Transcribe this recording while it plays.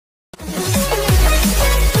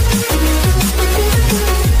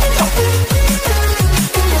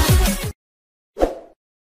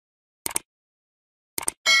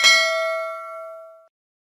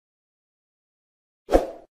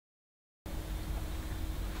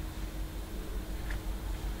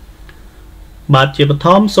បាទជាបឋ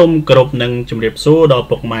មសូមគោរពនឹងជម្រាបសួរដល់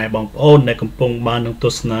ពុកម៉ែបងប្អូនដែលកំពុងបាននឹងទ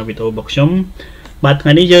ស្សនាវីដេអូរបស់ខ្ញុំបាទថ្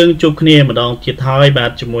ងៃនេះយើងជួបគ្នាម្ដងទៀតហើយបា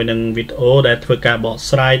ទជាមួយនឹងវីដេអូដែលធ្វើការបក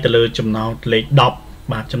ស្រាយទៅលើចំណោទលេខ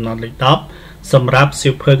10បាទចំណោទលេខ10សម្រាប់សៀ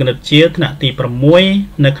វភៅគណិតវិទ្យាថ្នាក់ទី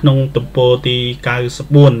6នៅក្នុងទំព័រទី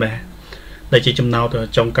94បាទដែលជាចំណោទ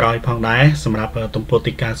ចុងក្រោយផងដែរសម្រាប់ទំព័រ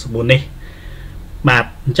ទី94នេះបាទ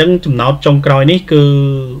អញ្ចឹងចំណោទចុងក្រោយនេះគឺ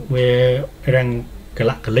វារាំងក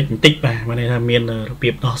លៈកលិចបន្តិចបាទមានន័យថាមានរបៀ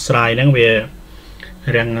បដោះស្រាយហ្នឹងវា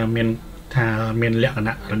រាំងមានថាមានលក្ខ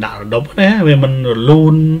ណៈរដាក់រដប់ណាវាមិនរលូ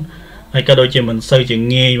នហើយក៏ដូចជាមិនសូវជា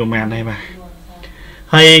ងាយប្រហែលដែរបាទ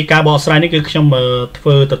ហើយការបកស្រាយនេះគឺខ្ញុំធ្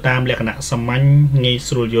វើទៅតាមលក្ខណៈសាមញ្ញងាយ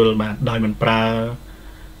ស្រួលយល់បាទដោយមិនប្រើ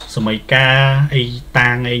សម័យកាលអីតា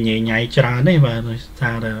ងអីញ៉ៃញ៉ៃច្រើនទេបាទ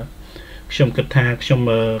ថាខ្ញុំគិតថាខ្ញុំ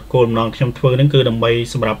គោលបំណងខ្ញុំធ្វើហ្នឹងគឺដើម្បី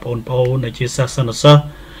សម្រាប់បងប្អូនដែលជាសិស្សនិស្សិត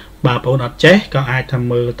បាទបងប្អូនអត់ចេះក៏អាចថា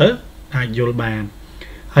មើលទៅអាចយល់បាន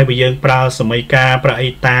ហើយបើយើងប្រើសម័យកាលប្រើអី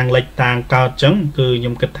តាងលិចតាងកើតអញ្ចឹងគឺខ្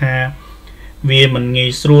ញុំគិតថាវាមិនងាយ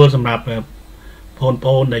ស្រួលសម្រាប់បងប្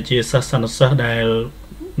អូនដែលជាសិស្សនិស្សិតដែល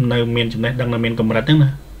នៅមានចំណេះដឹងនៅមានកម្រិតហ្នឹង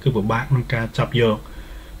ណាគឺពិបាកក្នុងការចាប់យក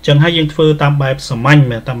អញ្ចឹងហើយយើងធ្វើតាមបែបសាមញ្ញ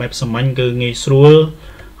តាមបែបសាមញ្ញគឺងាយស្រួល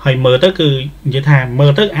ហើយមើលទៅគឺនិយាយថាមើ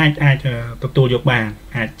លទៅអាចទទួលយកបាន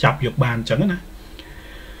អាចចាប់យកបានអញ្ចឹងណា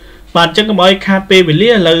បាទអញ្ចឹងកុំឲ្យខាតពេលវេលា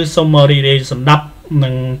ឥឡូវសូមរីរាយសម្ដាប់នឹ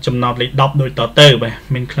ងចំណោទលេខ10ដូចតទៅបាទ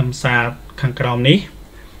មានខ្លឹមសារខាងក្រោមនេះ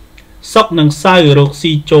សុកនិងសៅរក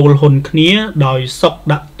ស៊ីចូលហ៊ុនគ្នាដោយសុក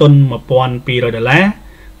ដាក់ទុន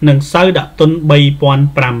$1200និងសៅដាក់ទុន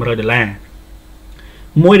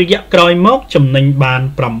$3500មួយរយៈក្រោយមកចំណេញបាន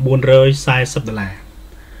$940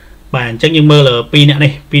បាទអញ្ចឹងយើងមើលពីរអ្នក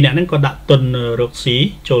នេះពីរអ្នកហ្នឹងក៏ដាក់ទុនរកស៊ី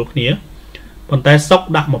ចូលគ្នាប៉ុន្តែសុក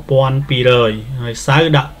ដាក់$1200ហើយសៅ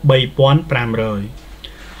ដាក់$3500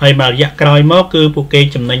ហើយមួយរយៈក្រោយមកគឺពួកគេ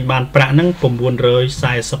ចំណេញបានប្រាក់ហ្នឹង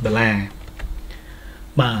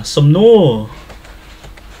$940បាទសំណួរ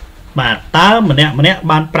បាទតើម្នាក់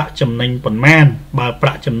បានប្រាក់ចំណេញប៉ុន្មានបើប្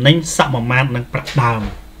រាក់ចំណេញសមាមាត្រនឹងប្រាក់ដើម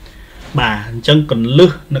បាទអញ្ចឹងកន្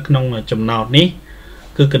លឹះនៅក្នុងចំណោទនេះ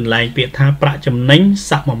គឺកន្លែងពាក្យថាប្រាក់ចំណេញ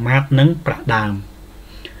សមាមាត្រនឹងប្រាក់ដើម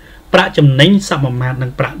ប្រាក់ចំណេញសមាមាត្រនឹ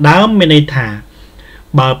ងប្រាក់ដើមមានន័យថា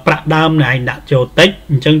បើប្រាក់ដើមអ្នកឯងដាក់ចូលតិច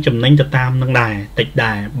អញ្ចឹងចំណេញទៅតាមនឹងដែរតិច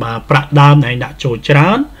ដែរបើប្រាក់ដើមអ្នកឯងដាក់ចូលច្រើ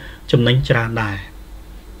នចំណេញច្រើនដែរ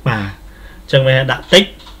បាទអញ្ចឹងវាដាក់តិច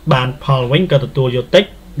បានផលវិញក៏ទទួលយកតិច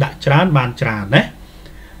ដាក់ច្រើនបានច្រើនណា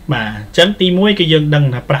បាទអញ្ចឹងទី1គឺយើងដឹង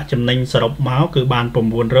ថាប្រាក់ចំណេញសរុបមកគឺបាន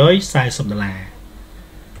$940បាទ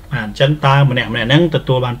អញ្ចឹងតើម្នាក់ហ្នឹងទ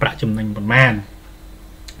ទួលបានប្រាក់ចំណេញប៉ុន្មាន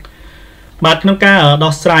បាទក្នុងការ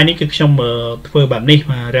ដោះស្រាយនេះគឺខ្ញុំធ្វើបែបនេះ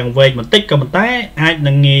រាំងវែងបន្តិចក៏ប៉ុន្តែអាច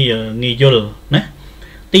នឹងងាយយល់ណា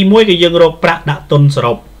ទី1គឺយើងរកប្រាក់ដាក់ទុនស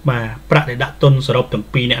រុបបាទប្រាក់ដែលដាក់ទុនសរុបទាំង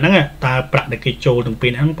ពីរអ្នកហ្នឹងតើប្រាក់ដែលគេចូលទាំងពីរ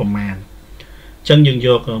អ្នកហ្នឹងប្រមាណអញ្ចឹងយើងយ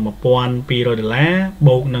ក$1200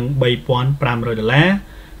បូកនឹង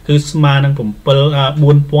$3500គឺស្មើនឹង$4700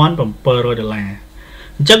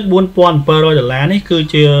អញ្ចឹង$4700នេះគឺ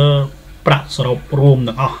ជាប្រាក់សរុបរួម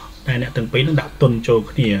ទាំងអស់តែអ្នកទាំងពីរនឹងដាក់ទុនចូល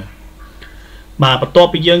គ្នាបាទបន្ទាប់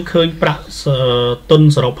ពីយើងឃើញប្រាក់ទុន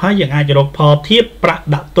សរុបហើយយើងអាចរកផលធៀបប្រាក់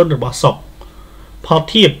ដាក់ទុនរបស់សុកផល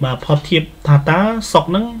ធៀបបាទផលធៀបថាតើសុក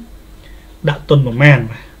នឹងដាក់ទុនប្រមាណ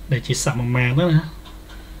បាទដែលជាសមាមាត្រណា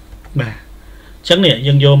បាទអញ្ចឹងនេះ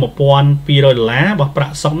យើងយក$1200របស់ប្រា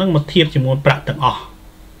ក់សុកនឹងមកធៀបជាមួយប្រាក់ទាំងអស់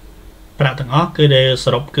គឺដែលស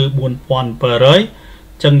រុបគឺ$4700អ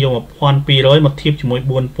ញ្ចឹងយក$1200មកធៀបជាមួយ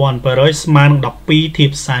$4700ស្មើនឹង12ធៀ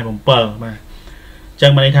ប47បាទអញ្ចឹ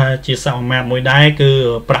ងមានន័យថាជាសមាមាត្រមួយដែរគឺ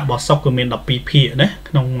ប្រាក់របស់សុកគឺមាន12ភាគណា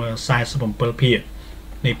ក្នុង47ភាគ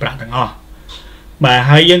នៃប្រាក់ទាំងអស់បាទ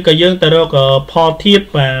ហើយយើងទៅរកផលធៀប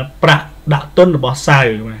ប្រាក់ដាក់ទុនរបស់សៅ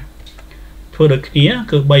បាទធ្វើដូចគ្នា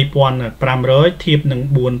គឺ$3500ធៀបនឹង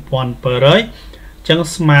$4700អញ្ចឹង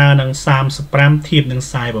ស្មើនឹង35ធៀបនឹង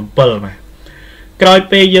47បាទក្រោយ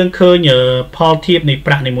ពេលយើងឃើញផលធៀបនៃ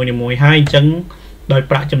ប្រាក់នីមួយៗហើយអញ្ចឹងដោយ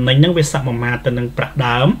ប្រាក់ចំណេញហ្នឹងវាសមាមាត្រទៅនឹងប្រាក់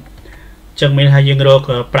ដើមអញ្ចឹងមានថាយើងរក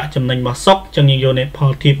ប្រាក់ចំណេញរបស់សុកអញ្ចឹងយើងយកនៃផ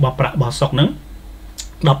លធៀបរបស់ប្រាក់របស់សុកហ្នឹង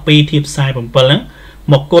12ធៀប47ហ្នឹង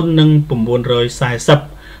មកគុណនឹង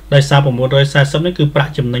940ដោយសារ940នេះគឺប្រា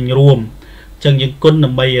ក់ចំណេញរួមអញ្ចឹងយើងគុណដើ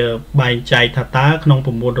ម្បីបែងចែកថាតើក្នុង940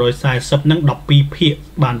ហ្នឹង12ភាគ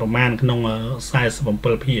បានប្រមាណក្នុង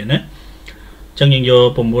47ភាគណាអញ្ចឹងយើងយក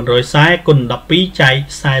940គុណ12ចែក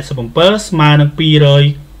47ស្មើនឹង$240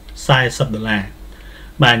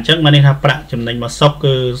បាទអញ្ចឹងបានន័យថាប្រាក់ចំណេញរបស់សុក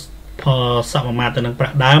គឺផលសមាមាត្រទៅនឹងប្រា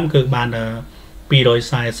ក់ដើមគឺបាន$240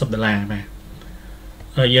បាទ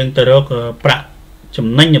យើងទៅរកប្រាក់ ចំ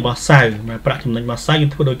ណេញរបស់សៅប្រាក់ចំណេញរបស់សៅយើ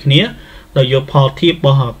ងធ្វើដូចគ្នាដោយយកផលធៀបរប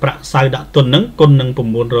ស់ប្រាក់សៅដាក់ទុនហ្នឹងគុណនឹង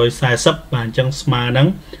940បាទអញ្ចឹងស្មើនឹង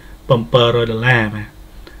$700បាទ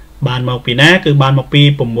បានមកពីណាគឺបានមកពី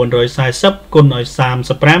940គុណឲ្យ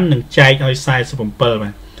35និងចែកឲ្យ47បាទអ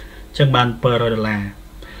ញ្ចឹងបាន$700អ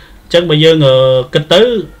ញ្ចឹងបើយើងគិតទៅ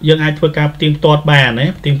យើងអាចធ្វើការផ្ទៀងផ្ទាត់បានណា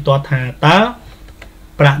ផ្ទៀងផ្ទាត់ថាតើ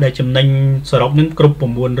ប្រាក់ដែលចំណេញសរុបនឹងគ្រប់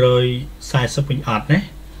940វិញអត់ណា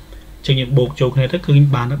ចឹងយើងបូកចូលគ្នាទៅគឺ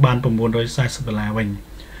បាន$940វិញ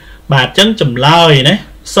បាទអញ្ចឹងចម្លើយណា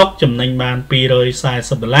សុកចំណេញបាន$240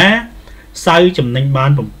សៅចំណេញបាន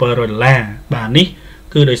$700បាទនេះ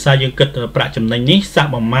គឺដោយសារយើងគិតប្រាក់ចំណេញនេះស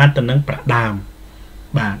មាមាត្រទៅនឹងប្រាក់ដើម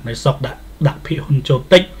បាទដោយសុកដាក់ភាគហ៊ុនចូល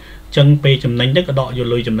តិចអញ្ចឹងពេលចំណេញទៅក៏ដកយក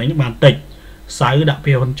លុយចំណេញបានតិចសៅដាក់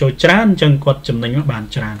ភាគហ៊ុនចូលច្រើនអញ្ចឹងគាត់ចំណេញបាន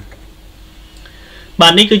ច្រើនបា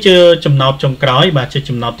ទនេះគឺជាចំណោទចុងក្រោយបាទជា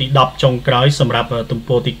ចំណោទទី10ចុងក្រោយសម្រាប់ទំ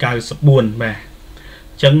ព័រទី94បាទ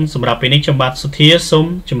អញ្ចឹងសម្រាប់ពេលនេះខ្ញុំបាទសុធាសូម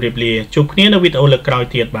ជម្រាបលាជួបគ្នានៅវីដេអូលើកក្រោយ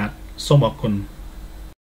ទៀតបាទសូមអរគុណ